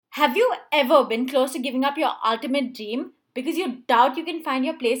Have you ever been close to giving up your ultimate dream because you doubt you can find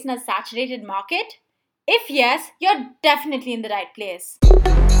your place in a saturated market? If yes, you're definitely in the right place.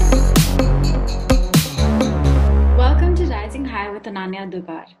 Welcome to Rising High with Ananya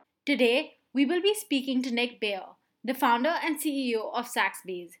Dugar. Today, we will be speaking to Nick Baer, the founder and CEO of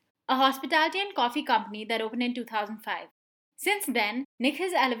Saxby's, a hospitality and coffee company that opened in 2005. Since then, Nick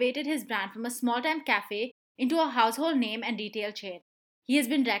has elevated his brand from a small time cafe into a household name and retail chain. He has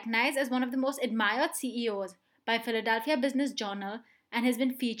been recognized as one of the most admired CEOs by Philadelphia Business Journal and has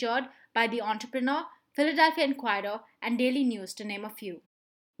been featured by The Entrepreneur, Philadelphia Inquirer, and Daily News, to name a few.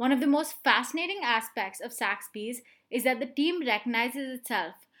 One of the most fascinating aspects of Saxby's is that the team recognizes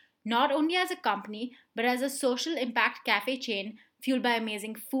itself not only as a company but as a social impact cafe chain fueled by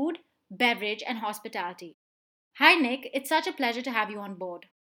amazing food, beverage, and hospitality. Hi, Nick. It's such a pleasure to have you on board.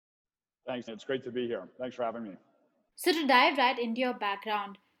 Thanks. It's great to be here. Thanks for having me. So, to dive right into your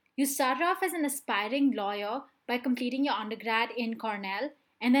background, you started off as an aspiring lawyer by completing your undergrad in Cornell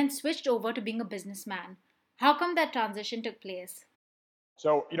and then switched over to being a businessman. How come that transition took place?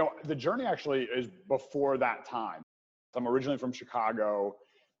 So, the journey actually is before that time. I'm originally from Chicago.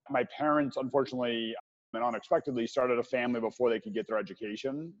 My parents, unfortunately and unexpectedly, started a family before they could get their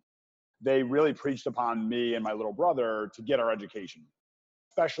education. They really preached upon me and my little brother to get our education,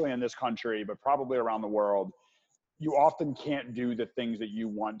 especially in this country, but probably around the world. You often can't do the things that you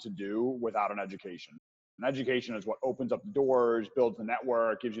want to do without an education. An education is what opens up the doors, builds the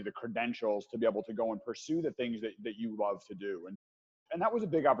network, gives you the credentials to be able to go and pursue the things that you love to do. And that was a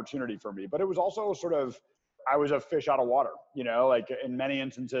big opportunity for me. But it was also sort of, I was a fish out of water, like in many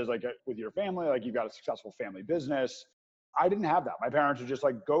instances, like with your family, like you've got a successful family business. I didn't have that. My parents were just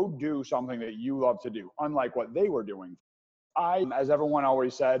like, go do something that you love to do, unlike what they were doing. As everyone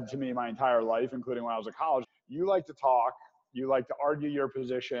always said to me my entire life, including when I was in college, you like to talk, you like to argue your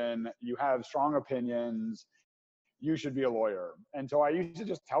position, you have strong opinions, you should be a lawyer. And so I used to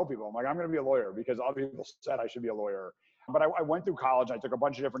just tell people, I'm like, I'm going to be a lawyer because other people said I should be a lawyer. But I went through college, I took a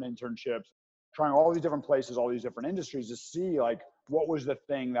bunch of different internships, trying all these different places, all these different industries to see like what was the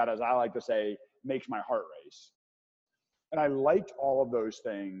thing that, as I like to say, makes my heart race. And I liked all of those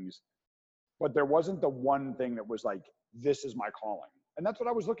things, but there wasn't the one thing that was like, this is my calling. And that's what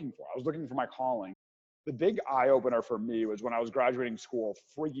I was looking for. I was looking for my calling. The big eye opener for me was when I was graduating school,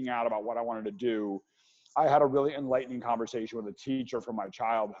 freaking out about what I wanted to do. I had a really enlightening conversation with a teacher from my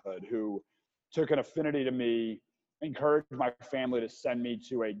childhood who took an affinity to me, encouraged my family to send me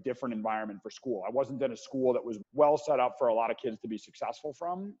to a different environment for school. I wasn't in a school that was well set up for a lot of kids to be successful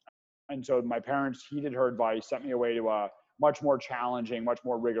from. And so my parents heeded her advice, sent me away to a much more challenging, much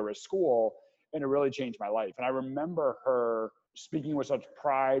more rigorous school, and it really changed my life. And I remember her speaking with such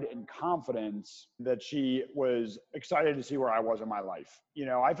pride and confidence that she was excited to see where I was in my life.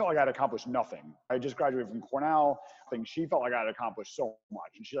 I felt like I'd accomplished nothing. I just graduated from Cornell. I think she felt like I'd accomplished so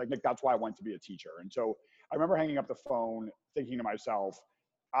much. And she's like, Nick, that's why I went to be a teacher. And so I remember hanging up the phone thinking to myself,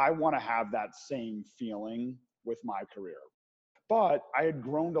 I want to have that same feeling with my career. But I had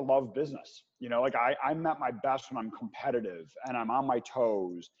grown to love business. Like I'm at my best when I'm competitive and I'm on my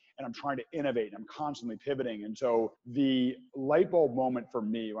toes and I'm trying to innovate and I'm constantly pivoting. And so the light bulb moment for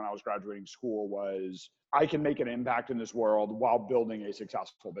me when I was graduating school was I can make an impact in this world while building a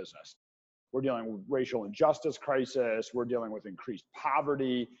successful business. We're dealing with racial injustice crisis. We're dealing with increased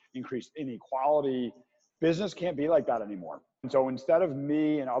poverty, increased inequality. Business can't be like that anymore. And so instead of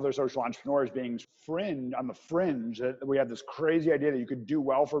me and other social entrepreneurs being on the fringe, that we had this crazy idea that you could do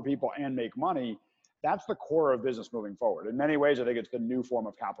well for people and make money, that's the core of business moving forward. In many ways, I think it's the new form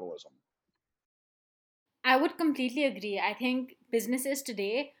of capitalism. I would completely agree. I think businesses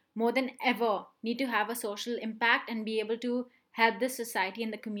today, more than ever, need to have a social impact and be able to help the society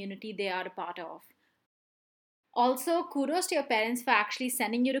and the community they are a part of. Also, kudos to your parents for actually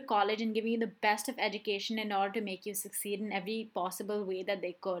sending you to college and giving you the best of education in order to make you succeed in every possible way that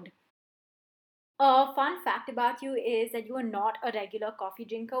they could. A fun fact about you is that you were not a regular coffee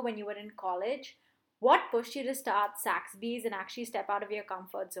drinker when you were in college. What pushed you to start Saxby's and actually step out of your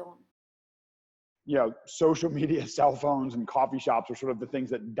comfort zone? Social media, cell phones, and coffee shops are sort of the things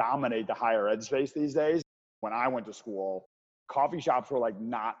that dominate the higher ed space these days. When I went to school, coffee shops were like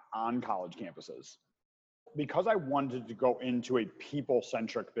not on college campuses. Because I wanted to go into a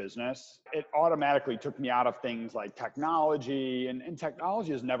people-centric business, it automatically took me out of things like technology, and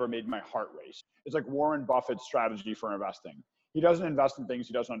technology has never made my heart race. It's like Warren Buffett's strategy for investing. He doesn't invest in things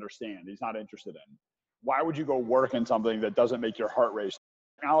he doesn't understand, he's not interested in. Why would you go work in something that doesn't make your heart race?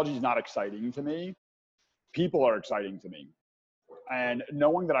 Technology is not exciting to me. People are exciting to me. And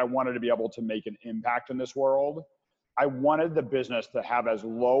knowing that I wanted to be able to make an impact in this world, I wanted the business to have as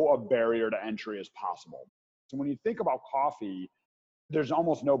low a barrier to entry as possible. So when you think about coffee, there's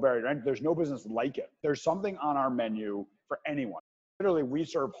almost no barrier to entry. There's no business like it. There's something on our menu for anyone. Literally, we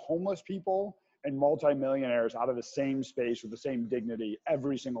serve homeless people and multimillionaires out of the same space with the same dignity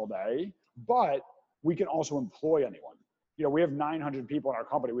every single day. But we can also employ anyone. You know, we have 900 people in our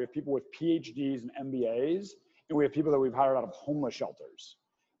company. We have people with PhDs and MBAs, and we have people that we've hired out of homeless shelters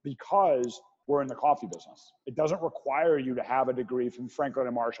because we're in the coffee business. It doesn't require you to have a degree from Franklin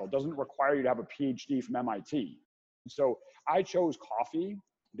and Marshall. It doesn't require you to have a PhD from MIT. So I chose coffee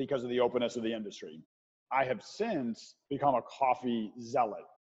because of the openness of the industry. I have since become a coffee zealot.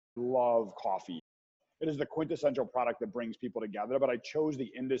 Love coffee. It is the quintessential product that brings people together, but I chose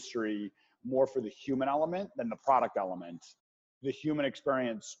the industry more for the human element than the product element. The human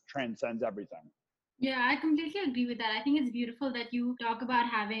experience transcends everything. Yeah, I completely agree with that. I think it's beautiful that you talk about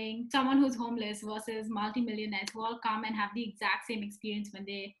having someone who's homeless versus multimillionaires who all come and have the exact same experience when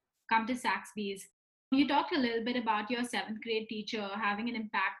they come to Saxby's. You talked a little bit about your seventh grade teacher having an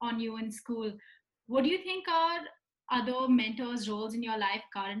impact on you in school. What do you think are other mentors' roles in your life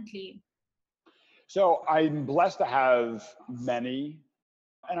currently? So I'm blessed to have many.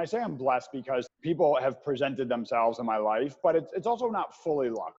 And I say I'm blessed because people have presented themselves in my life, but it's also not fully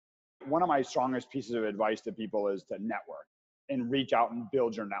luck. One of my strongest pieces of advice to people is to network and reach out and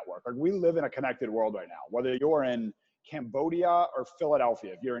build your network. Like, we live in a connected world right now, whether you're in Cambodia or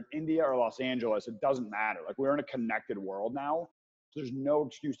Philadelphia, if you're in India or Los Angeles, it doesn't matter. Like, we're in a connected world now. So there's no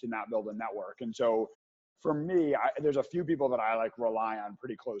excuse to not build a network. And so for me, there's a few people that I like rely on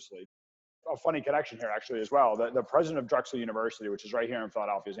pretty closely. A funny connection here actually as well. The president of Drexel University, which is right here in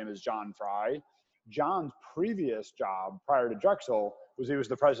Philadelphia, his name is John Fry. John's previous job prior to Drexel was he was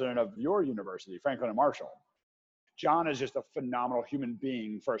the president of your university, Franklin and Marshall. John is just a phenomenal human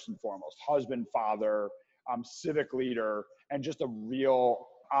being, first and foremost, husband, father, civic leader, and just a real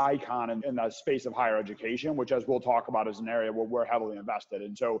icon in the space of higher education, which, as we'll talk about, is an area where we're heavily invested.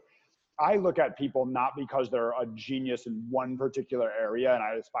 And so I look at people not because they're a genius in one particular area and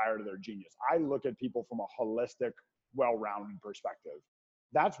I aspire to their genius. I look at people from a holistic, well-rounded perspective.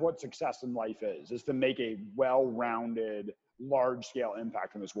 That's what success in life is to make a well-rounded, large-scale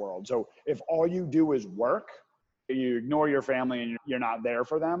impact in this world. So if all you do is work, you ignore your family and you're not there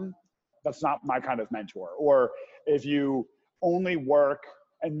for them, that's not my kind of mentor. Or if you only work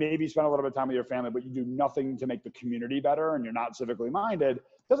and maybe spend a little bit of time with your family, but you do nothing to make the community better and you're not civically minded,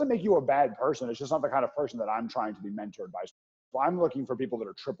 doesn't make you a bad person. It's just not the kind of person that I'm trying to be mentored by. So I'm looking for people that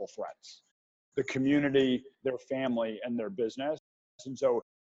are triple threats: the community, their family, and their business. And so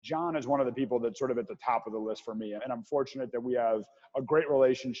John is one of the people that's sort of at the top of the list for me. And I'm fortunate that we have a great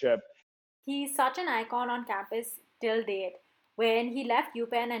relationship. He's such an icon on campus till date. When he left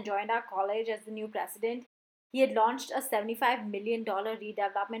UPenn and joined our college as the new president, he had launched a $75 million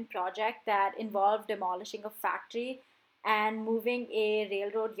redevelopment project that involved demolishing a factory and moving a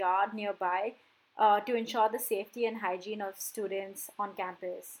railroad yard nearby to ensure the safety and hygiene of students on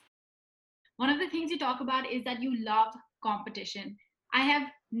campus. One of the things you talk about is that you love competition. I have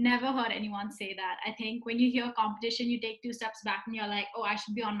never heard anyone say that. I think when you hear competition, you take two steps back and you're like, oh, I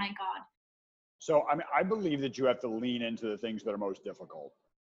should be on my guard. So I believe that you have to lean into the things that are most difficult.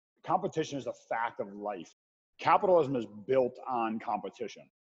 Competition is a fact of life. Capitalism is built on competition.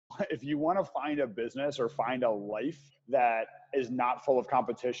 If you want to find a business or find a life that is not full of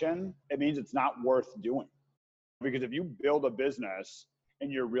competition, it means it's not worth doing. Because if you build a business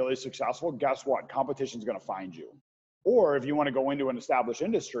and you're really successful, guess what? Competition is going to find you. Or if you want to go into an established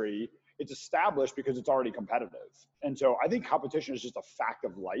industry, it's established because it's already competitive. And so I think competition is just a fact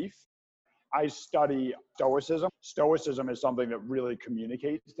of life. I study Stoicism. Stoicism is something that really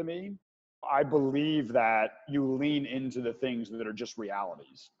communicates to me. I believe that you lean into the things that are just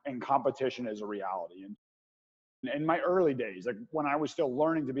realities, and competition is a reality. And in my early days, like when I was still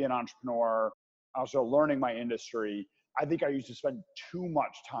learning to be an entrepreneur, I was still learning my industry, I think I used to spend too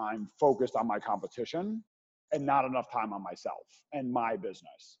much time focused on my competition and not enough time on myself and my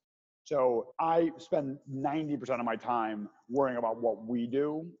business. So I spend 90% of my time worrying about what we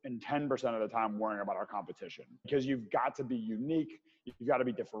do and 10% of the time worrying about our competition, because you've got to be unique. You've got to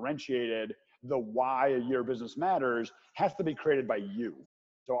be differentiated. The why your business matters has to be created by you.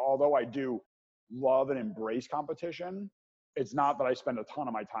 So although I do love and embrace competition, it's not that I spend a ton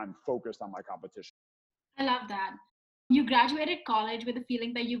of my time focused on my competition. I love that. You graduated college with the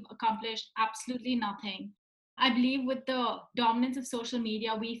feeling that you've accomplished absolutely nothing. I believe with the dominance of social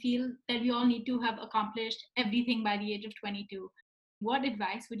media, we feel that we all need to have accomplished everything by the age of 22. What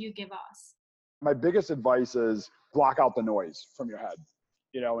advice would you give us? My biggest advice is block out the noise from your head,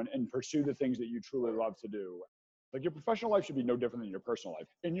 and pursue the things that you truly love to do. Like your professional life should be no different than your personal life.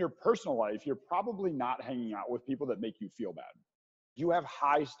 In your personal life, you're probably not hanging out with people that make you feel bad. You have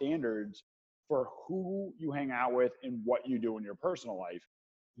high standards for who you hang out with and what you do in your personal life.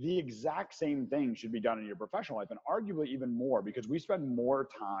 The exact same thing should be done in your professional life, and arguably even more, because we spend more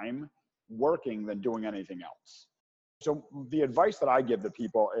time working than doing anything else. So the advice that I give to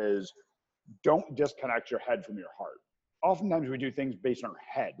people is don't disconnect your head from your heart. Oftentimes we do things based on our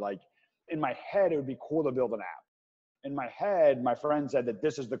head. Like in my head, it would be cool to build an app. In my head, my friend said that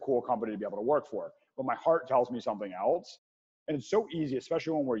this is the cool company to be able to work for, but my heart tells me something else. And it's so easy,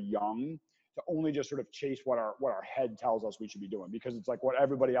 especially when we're young, to only just sort of chase what our head tells us we should be doing, because it's like what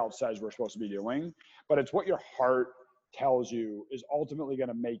everybody else says we're supposed to be doing. But it's what your heart tells you is ultimately going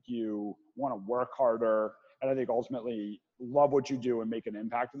to make you want to work harder. And I think ultimately love what you do and make an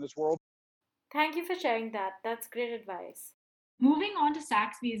impact in this world. Thank you for sharing that. That's great advice. Moving on to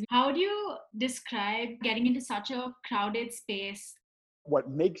Saxby's, how do you describe getting into such a crowded space?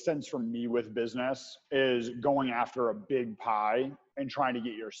 What makes sense for me with business is going after a big pie and trying to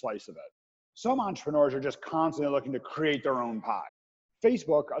get your slice of it. Some entrepreneurs are just constantly looking to create their own pie.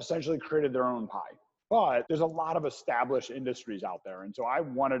 Facebook essentially created their own pie, but there's a lot of established industries out there. And so I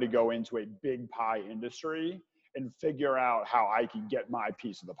wanted to go into a big pie industry and figure out how I could get my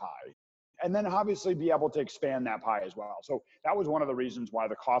piece of the pie. And then obviously be able to expand that pie as well. So that was one of the reasons why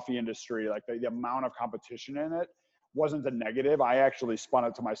the coffee industry, like the amount of competition in it, wasn't a negative. I actually spun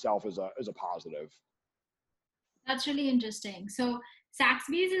it to myself as a positive. That's really interesting. So,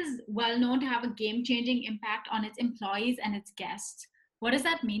 Saxby's is well known to have a game changing impact on its employees and its guests. What does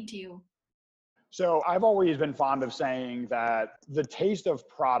that mean to you? So I've always been fond of saying that the taste of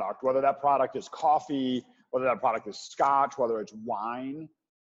product, whether that product is coffee, whether that product is scotch, whether it's wine,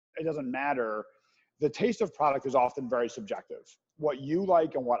 it doesn't matter. The taste of product is often very subjective. What you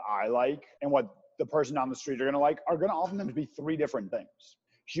like and what I like and what the person down the street are going to like are going to oftentimes be three different things.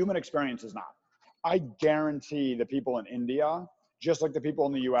 Human experience is not. I guarantee the people in India, just like the people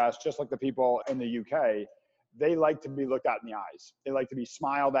in the US, just like the people in the UK, they like to be looked at in the eyes. They like to be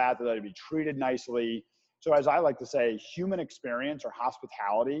smiled at. They like to be treated nicely. So as I like to say, human experience or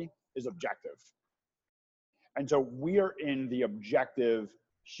hospitality is objective. And so we are in the objective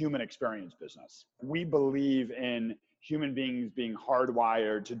human experience business. We believe in human beings being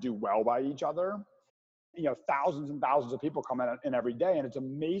hardwired to do well by each other. You know, thousands and thousands of people come in every day, and it's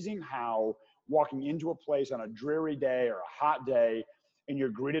amazing how walking into a place on a dreary day or a hot day, and you're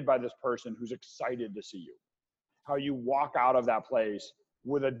greeted by this person who's excited to see you. How you walk out of that place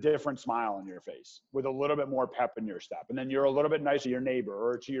with a different smile on your face, with a little bit more pep in your step. And then you're a little bit nicer to your neighbor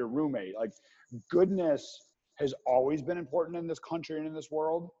or to your roommate. Like goodness has always been important in this country and in this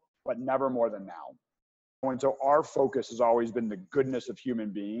world, but never more than now. And so our focus has always been the goodness of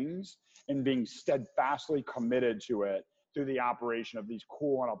human beings and being steadfastly committed to it through the operation of these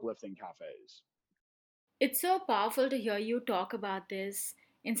cool and uplifting cafes. It's so powerful to hear you talk about this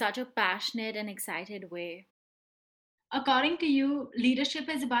in such a passionate and excited way. According to you, leadership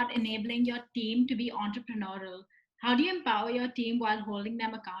is about enabling your team to be entrepreneurial. How do you empower your team while holding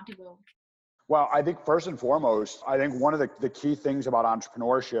them accountable? Well, I think first and foremost, I think one of the key things about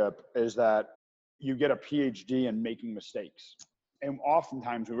entrepreneurship is that you get a PhD in making mistakes. And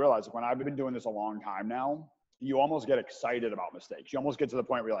oftentimes we realize when I've been doing this a long time now, you almost get excited about mistakes. You almost get to the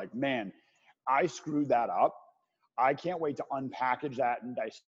point where you're like, man, I screwed that up. I can't wait to unpackage that and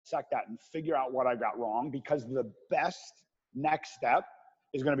dissect that and figure out what I got wrong, because the best next step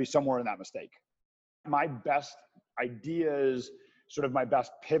is going to be somewhere in that mistake. My best ideas, sort of my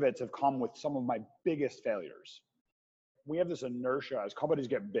best pivots have come with some of my biggest failures. We have this inertia as companies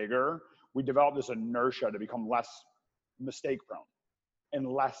get bigger. We develop this inertia to become less mistake prone and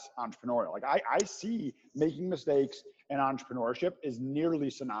less entrepreneurial. Like I see making mistakes and entrepreneurship is nearly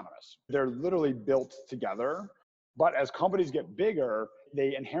synonymous. They're literally built together. But as companies get bigger,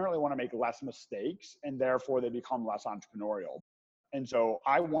 they inherently want to make less mistakes, and therefore they become less entrepreneurial. And so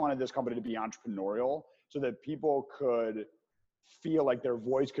I wanted this company to be entrepreneurial so that people could feel like their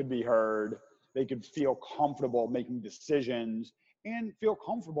voice could be heard. They could feel comfortable making decisions and feel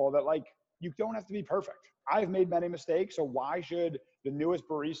comfortable that like you don't have to be perfect. I've made many mistakes, so why should the newest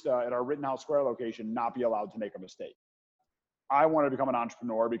barista at our Rittenhouse Square location not be allowed to make a mistake? I wanted to become an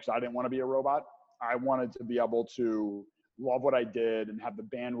entrepreneur because I didn't want to be a robot. I wanted to be able to love what I did and have the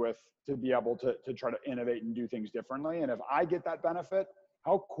bandwidth to be able to try to innovate and do things differently. And if I get that benefit,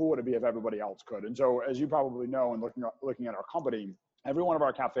 how cool would it be if everybody else could? And so, as you probably know, and looking at our company, every one of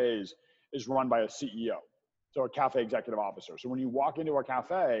our cafes is run by a CEO, so a cafe executive officer. So when you walk into our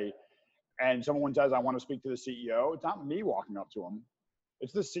cafe and someone says, I want to speak to the CEO, it's not me walking up to them.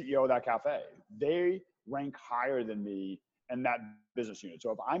 It's the CEO of that cafe. They rank higher than me in that business unit.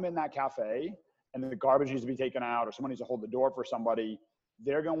 So if I'm in that cafe and the garbage needs to be taken out or someone needs to hold the door for somebody,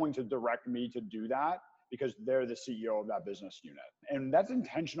 they're going to direct me to do that because they're the CEO of that business unit. And that's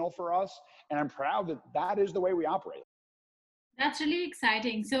intentional for us. And I'm proud that that is the way we operate. That's really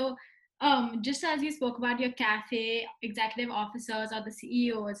exciting. So, just as you spoke about your cafe executive officers or the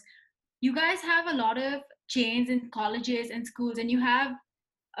CEOs, you guys have a lot of chains in colleges and schools, and you have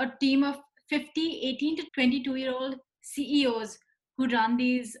a team of 50, 18 to 22-year-old CEOs who run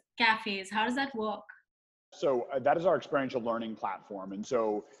these cafes. How does that work? So that is our experiential learning platform. And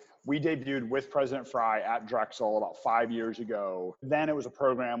so we debuted with President Fry at Drexel about 5 years ago. Then it was a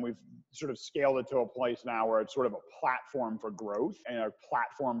program. We've sort of scaled it to a place now where it's sort of a platform for growth and a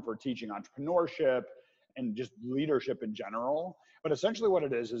platform for teaching entrepreneurship and just leadership in general. But essentially what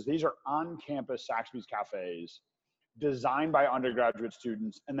it is these are on-campus Saxby's cafes designed by undergraduate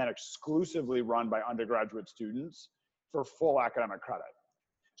students and then exclusively run by undergraduate students for full academic credit.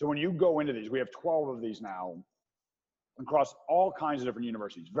 So when you go into these, we have 12 of these now across all kinds of different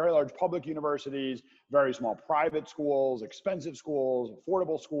universities, very large public universities, very small private schools, expensive schools,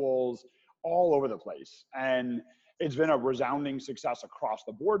 affordable schools, all over the place. And it's been a resounding success across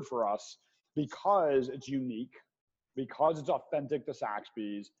the board for us because it's unique, because it's authentic to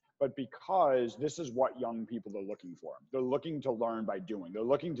Saxby's, but because this is what young people are looking for. They're looking to learn by doing. They're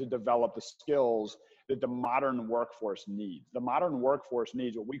looking to develop the skills that the modern workforce needs. The modern workforce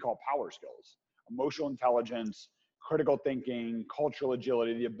needs what we call power skills: emotional intelligence, critical thinking, cultural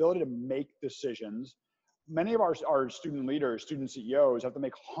agility, the ability to make decisions. Many of our student leaders, student CEOs have to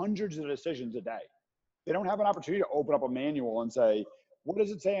make hundreds of decisions a day. They don't have an opportunity to open up a manual and say, what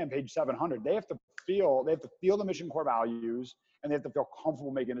does it say on page 700? They have to feel the mission core values, and they have to feel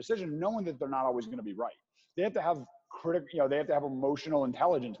comfortable making a decision, knowing that they're not always going to be right. They have to have they have to have emotional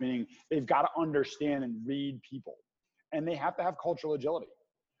intelligence, meaning they've got to understand and read people, and they have to have cultural agility.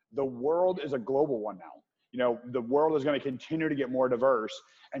 The world is a global one now. The world is going to continue to get more diverse,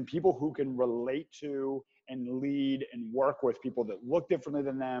 and people who can relate to and lead and work with people that look differently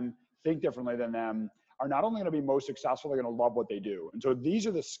than them, think differently than them, are not only going to be most successful, they're going to love what they do. And so these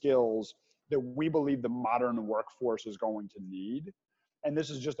are the skills that we believe the modern workforce is going to need. And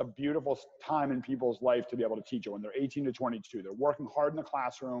this is just a beautiful time in people's life to be able to teach it when they're 18 to 22. They're working hard in the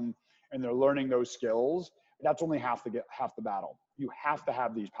classroom and they're learning those skills. That's only half the battle. You have to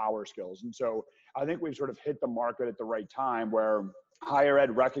have these power skills. And so I think we've sort of hit the market at the right time where higher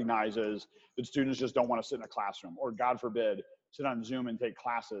ed recognizes that students just don't want to sit in a classroom or, God forbid, sit on Zoom and take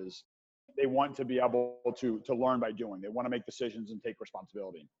classes. They want to be able to learn by doing. They want to make decisions and take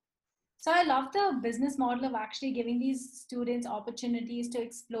responsibility. So I love the business model of actually giving these students opportunities to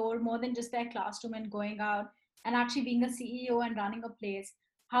explore more than just their classroom and going out and actually being a CEO and running a place.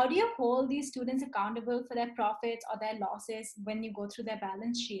 How do you hold these students accountable for their profits or their losses when you go through their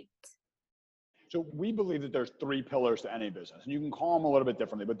balance sheets? So we believe that there's three pillars to any business, and you can call them a little bit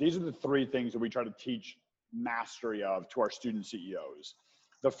differently, but these are the three things that we try to teach mastery of to our student CEOs.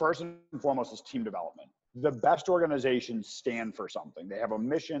 The first and foremost is team development. The best organizations stand for something. They have a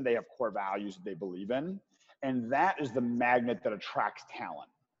mission, they have core values that they believe in, and that is the magnet that attracts talent.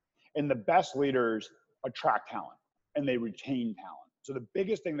 And the best leaders attract talent and they retain talent. So the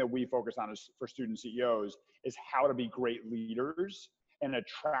biggest thing that we focus on is for student CEOs is how to be great leaders and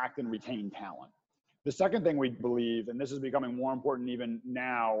attract and retain talent. The second thing we believe, and this is becoming more important even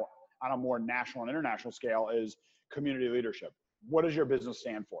now on a more national and international scale, is community leadership. What does your business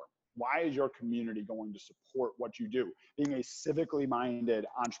stand for? Why is your community going to support what you do? Being a civically minded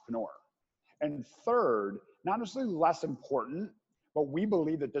entrepreneur. And third, not necessarily less important, but we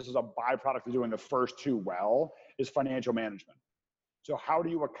believe that this is a byproduct of doing the first two well, is financial management. So how do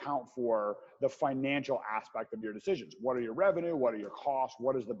you account for the financial aspect of your decisions? What are your revenue? What are your costs?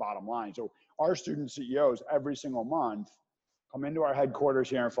 What is the bottom line? So our student CEOs every single month come into our headquarters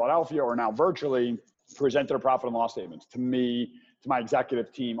here in Philadelphia, or now virtually, present their profit and loss statements to me, to my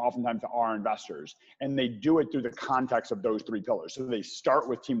executive team, oftentimes to our investors. And they do it through the context of those three pillars. So they start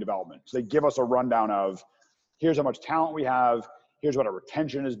with team development. So they give us a rundown of, here's how much talent we have, here's what our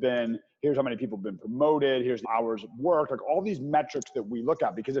retention has been, here's how many people have been promoted, here's the hours of work, like all these metrics that we look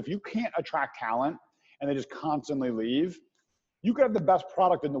at. Because if you can't attract talent and they just constantly leave, you could have the best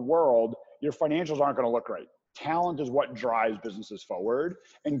product in the world, your financials aren't going to look right. Talent is what drives businesses forward,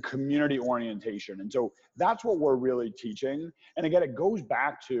 and community orientation. And so that's what we're really teaching. And again, it goes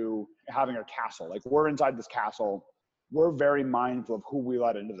back to having a castle. Like, we're inside this castle. We're very mindful of who we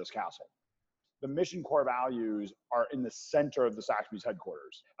let into this castle. The mission core values are in the center of the Saxby's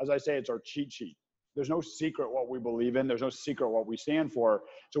headquarters. As I say, it's our cheat sheet. There's no secret what we believe in. There's no secret what we stand for.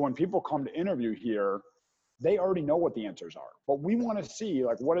 So when people come to interview here, They already know what the answers are. But we want to see,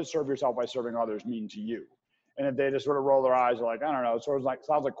 like, what does serve yourself by serving others mean to you? And if they just sort of roll their eyes, like, I don't know, it sort of like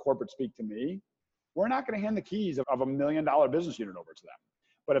sounds like corporate speak to me, we're not going to hand the keys of $1 million business unit over to them.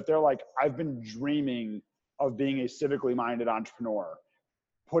 But if they're like, I've been dreaming of being a civically minded entrepreneur,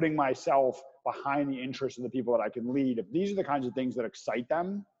 putting myself behind the interests of the people that I can lead, if these are the kinds of things that excite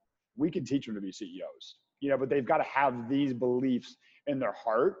them, we can teach them to be CEOs, but they've got to have these beliefs in their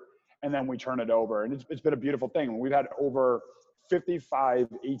heart, and then we turn it over. And it's been a beautiful thing. We've had over 55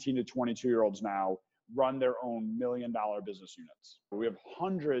 18 to 22-year-olds now run their own $1 million business units. We have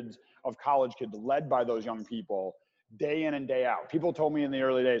hundreds of college kids led by those young people day in and day out. People told me in the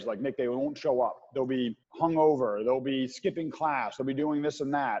early days, like, Nick, they won't show up. They'll be hungover. They'll be skipping class. They'll be doing this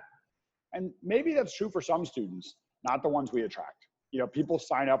and that. And maybe that's true for some students, not the ones we attract. People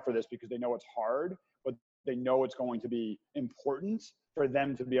sign up for this because they know it's hard, but they know it's going to be important for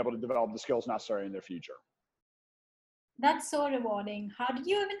them to be able to develop the skills necessary in their future. That's so rewarding. How did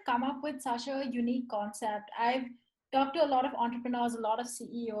you even come up with such a unique concept? I've talked to a lot of entrepreneurs, a lot of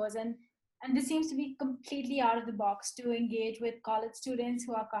CEOs, and this seems to be completely out of the box to engage with college students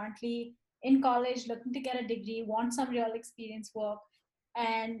who are currently in college, looking to get a degree, want some real experience work,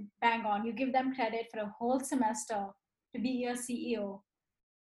 and bang on, you give them credit for a whole semester to be a CEO.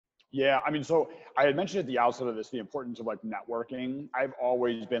 Yeah, so I had mentioned at the outset of this, the importance of like networking. I've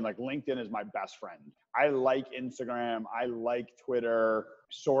always been like, LinkedIn is my best friend. I like Instagram. I like Twitter,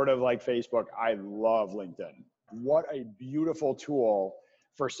 sort of like Facebook. I love LinkedIn. What a beautiful tool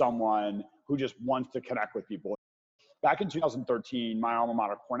for someone who just wants to connect with people. Back in 2013, my alma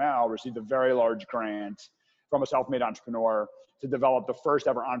mater, Cornell, received a very large grant from a self-made entrepreneur to develop the first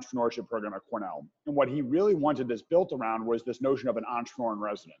ever entrepreneurship program at Cornell. And what he really wanted this built around was this notion of an entrepreneur in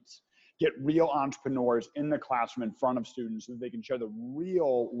residence. Get real entrepreneurs in the classroom in front of students so that they can share the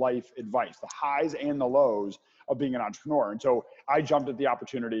real life advice, the highs and the lows of being an entrepreneur. And so I jumped at the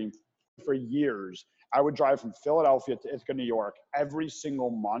opportunity. For years, I would drive from Philadelphia to Ithaca, New York every single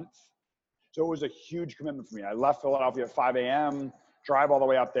month. So it was a huge commitment for me. I left Philadelphia at 5 a.m., drive all the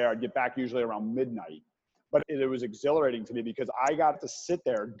way up there. I'd get back usually around midnight. But it was exhilarating to me because I got to sit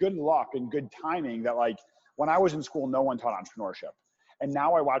there, good luck and good timing, that like when I was in school, no one taught entrepreneurship. And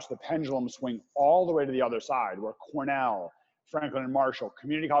now I watch the pendulum swing all the way to the other side, where Cornell, Franklin and Marshall,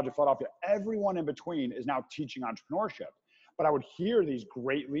 Community College of Philadelphia, everyone in between is now teaching entrepreneurship. But I would hear these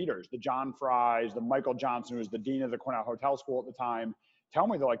great leaders, the John Fries, the Michael Johnson, who was the dean of the Cornell Hotel School at the time, tell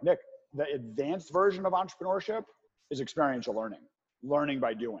me, they're like, Nick, the advanced version of entrepreneurship is experiential learning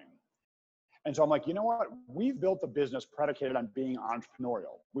by doing. And so I'm like, you know what? We've built a business predicated on being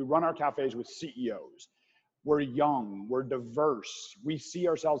entrepreneurial. We run our cafes with CEOs. We're young, we're diverse. We see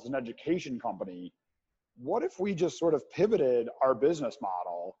ourselves as an education company. What if we just sort of pivoted our business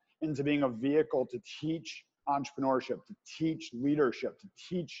model into being a vehicle to teach entrepreneurship, to teach leadership, to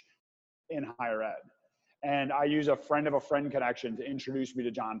teach in higher ed? And I use a friend of a friend connection to introduce me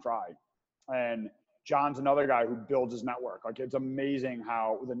to John Fry. And John's another guy who builds his network. Like, it's amazing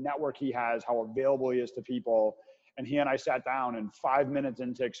how the network he has, how available he is to people. And he and I sat down, and 5 minutes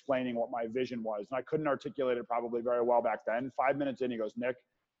into explaining what my vision was, and I couldn't articulate it probably very well back then. 5 minutes in, he goes, Nick,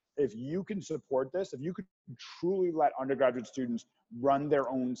 if you can support this, if you could truly let undergraduate students run their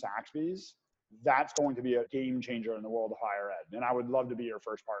own Saxby's, that's going to be a game changer in the world of higher ed. And I would love to be your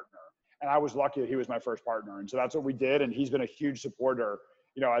first partner. And I was lucky that he was my first partner. And so that's what we did. And he's been a huge supporter,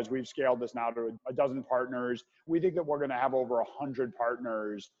 as we've scaled this now to a dozen partners. We think that we're going to have over 100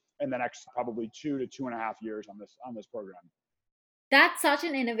 partners in the next probably 2 to 2.5 years on this program. That's such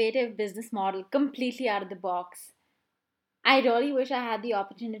an innovative business model, completely out of the box. I really wish I had the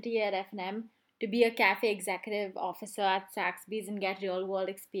opportunity at F&M to be a cafe executive officer at Saxby's and get real world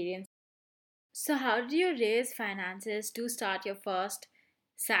experience. So how did you raise finances to start your first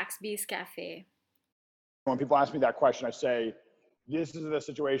Saxby's cafe? When people ask me that question, I say, this is the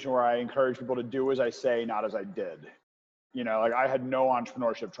situation where I encourage people to do as I say, not as I did. Like, I had no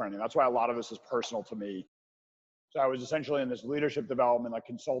entrepreneurship training. That's why a lot of this is personal to me. So I was essentially in this leadership development, like,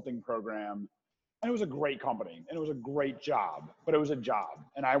 consulting program. And it was a great company and it was a great job, but it was a job.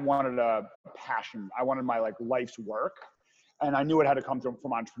 And I wanted a passion. I wanted my life's work. And I knew it had to come from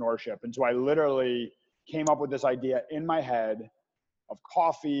entrepreneurship. And so I literally came up with this idea in my head of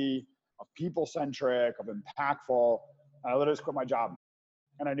coffee, of people-centric, of impactful. And I literally just quit my job.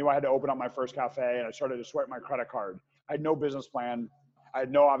 And I knew I had to open up my first cafe, and I started to swipe my credit card. I had no business plan. I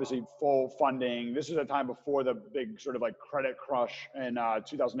had no, obviously, full funding. This is a time before the big sort of credit crush in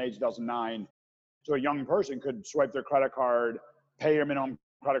 2008, 2009. So a young person could swipe their credit card, pay your minimum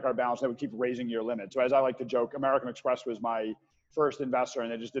credit card balance, and they would keep raising your limit. So as I like to joke, American Express was my first investor,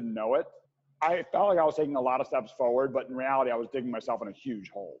 and they just didn't know it. I felt like I was taking a lot of steps forward, but in reality, I was digging myself in a huge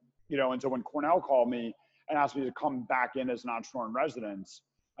hole, and so when Cornell called me and asked me to come back in as an entrepreneur in residence,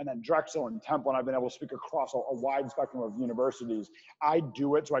 and then Drexel and Temple, and I've been able to speak across a wide spectrum of universities, I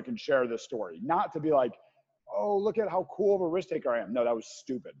do it so I can share this story, not to be like, oh, look at how cool of a risk taker I am. No, that was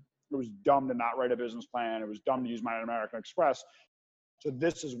stupid. It was dumb to not write a business plan. It was dumb to use my American Express. So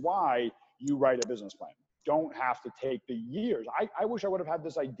this is why you write a business plan. Don't have to take the years. I wish I would have had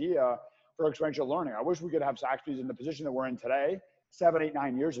this idea for experiential learning. I wish we could have Saxby's in the position that we're in today, 7, 8,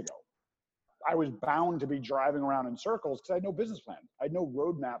 9 years ago. I was bound to be driving around in circles because I had no business plan. I had no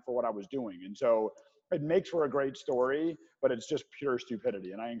roadmap for what I was doing. And so it makes for a great story, but it's just pure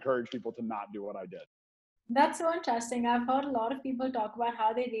stupidity. And I encourage people to not do what I did. That's so interesting. I've heard a lot of people talk about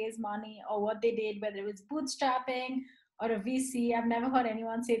how they raise money or what they did, whether it was bootstrapping or a VC. I've never heard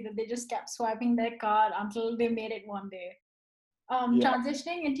anyone say that they just kept swiping their card until they made it one day.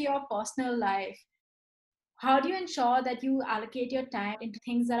 Transitioning into your personal life, how do you ensure that you allocate your time into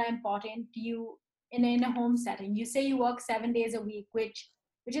things that are important to you in a home setting? You say you work 7 days a week, which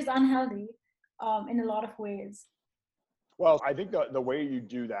is unhealthy in a lot of ways. Well, I think the way you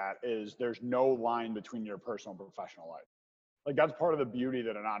do that is there's no line between your personal and professional life. Like that's part of the beauty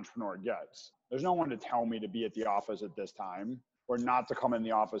that an entrepreneur gets. There's no one to tell me to be at the office at this time or not to come in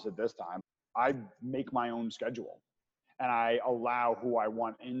the office at this time. I make my own schedule and I allow who I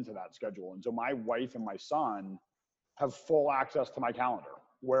want into that schedule. And so my wife and my son have full access to my calendar.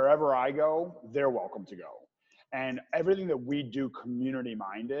 Wherever I go, they're welcome to go. And everything that we do community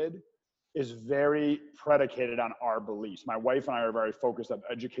minded is very predicated on our beliefs. My wife and I are very focused on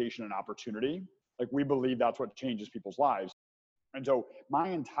education and opportunity. Like we believe that's what changes people's lives. And so my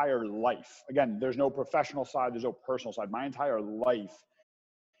entire life, again, there's no professional side, there's no personal side. My entire life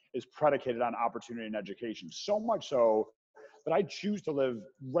is predicated on opportunity and education. So much so that I choose to live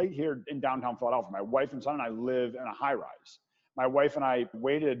right here in downtown Philadelphia. My wife and son and I live in a high rise. My wife and I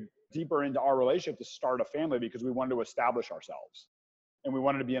waded deeper into our relationship to start a family because we wanted to establish ourselves. And we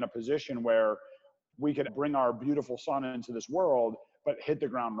wanted to be in a position where we could bring our beautiful son into this world, but hit the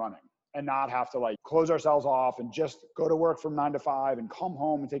ground running and not have to like close ourselves off and just go to work from 9 to 5 and come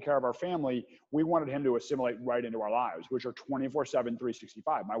home and take care of our family. We wanted him to assimilate right into our lives, which are 24/7,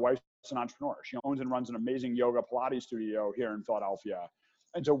 365. My wife's an entrepreneur. She owns and runs an amazing yoga Pilates studio here in Philadelphia.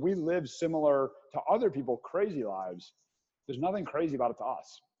 And so we live similar to other people, crazy lives. There's nothing crazy about it to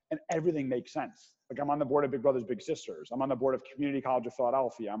us. And everything makes sense. Like I'm on the board of Big Brothers Big Sisters. I'm on the board of Community College of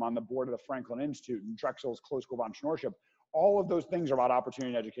Philadelphia. I'm on the board of the Franklin Institute and Drexel's Close School of Entrepreneurship. All of those things are about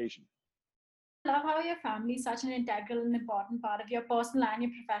opportunity and education. I love how your family is such an integral and important part of your personal and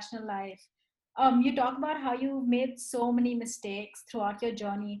your professional life. You talk about how you've made so many mistakes throughout your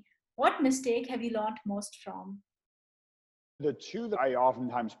journey. What mistake have you learned most from? The two that I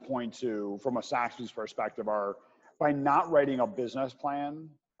oftentimes point to from a Saxby's perspective are by not writing a business plan,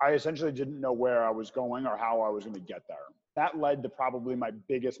 I essentially didn't know where I was going or how I was going to get there. That led to probably my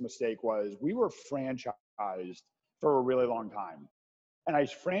biggest mistake was we were franchised for a really long time. And I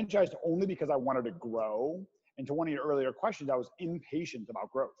franchised only because I wanted to grow. And to one of your earlier questions, I was impatient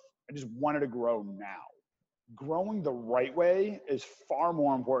about growth. I just wanted to grow now. Growing the right way is far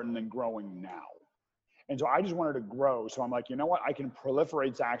more important than growing now. And so I just wanted to grow. So I'm like, you know what? I can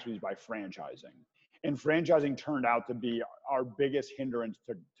proliferate Zaxby's by franchising. And franchising turned out to be our biggest hindrance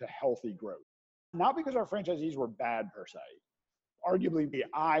to healthy growth. Not because our franchisees were bad per se. Arguably,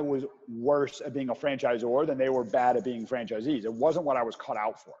 I was worse at being a franchisor than they were bad at being franchisees. It wasn't what I was cut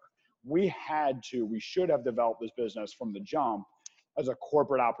out for. We should have developed this business from the jump as a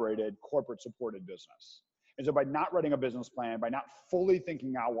corporate operated, corporate supported business. And so by not writing a business plan, by not fully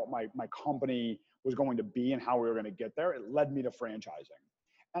thinking out what my company was going to be and how we were going to get there, it led me to franchising.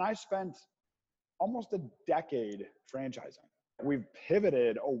 And I spent almost a decade franchising. We've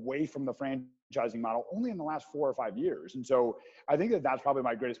pivoted away from the franchising model only in the last 4 or 5 years. And so I think that that's probably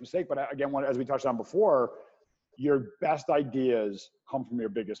my greatest mistake. But again, as we touched on before, your best ideas come from your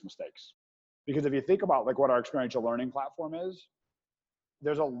biggest mistakes. Because if you think about like what our experiential learning platform is,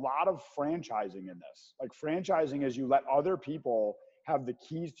 there's a lot of franchising in this. Like franchising is you let other people have the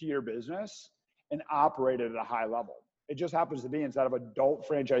keys to your business and operate it at a high level. It just happens to be instead of adult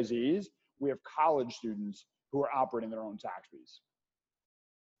franchisees, we have college students who are operating their own Zaxby's.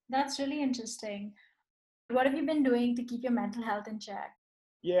 That's really interesting. What have you been doing to keep your mental health in check?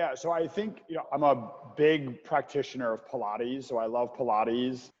 Yeah, so I think, I'm a big practitioner of Pilates. So I love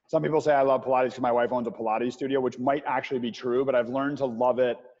Pilates. Some people say I love Pilates because my wife owns a Pilates studio, which might actually be true, but I've learned to love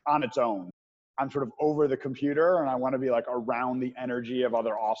it on its own. I'm sort of over the computer and I want to be like around the energy of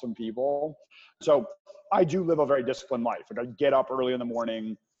other awesome people. So I do live a very disciplined life. Like I get up early in the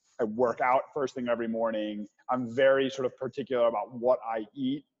morning. I work out first thing every morning. I'm very sort of particular about what I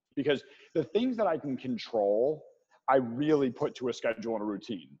eat because the things that I can control, I really put to a schedule and a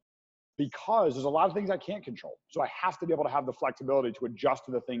routine because there's a lot of things I can't control. So I have to be able to have the flexibility to adjust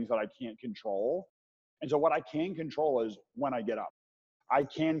to the things that I can't control. And so what I can control is when I get up. I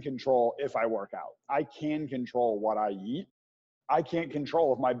can control if I work out. I can control what I eat. I can't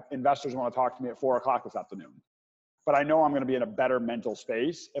control if my investors want to talk to me at 4:00 this afternoon. But I know I'm going to be in a better mental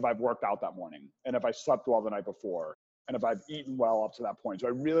space if I've worked out that morning and if I slept well the night before and if I've eaten well up to that point. So I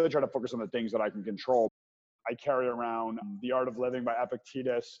really try to focus on the things that I can control. I carry around The Art of Living by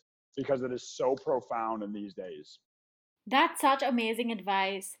Epictetus because it is so profound in these days. That's such amazing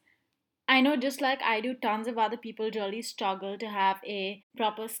advice. I know just like I do, tons of other people really struggle to have a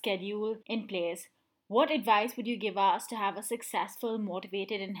proper schedule in place. What advice would you give us to have a successful,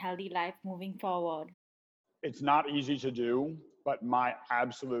 motivated, and healthy life moving forward? It's not easy to do, but my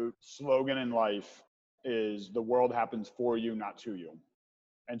absolute slogan in life is the world happens for you, not to you.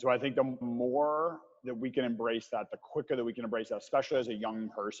 And so I think the more that we can embrace that, the quicker that we can embrace that, especially as a young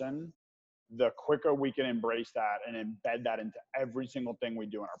person, the quicker we can embrace that and embed that into every single thing we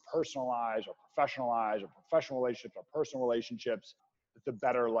do in our personal lives, our professional lives, our professional relationships, our personal relationships, the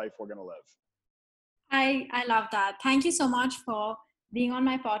better life we're going to live. I love that. Thank you so much for being on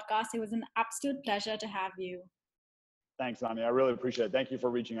my podcast. It was an absolute pleasure to have you. Thanks, Ani. I really appreciate it. Thank you for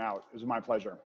reaching out. It was my pleasure.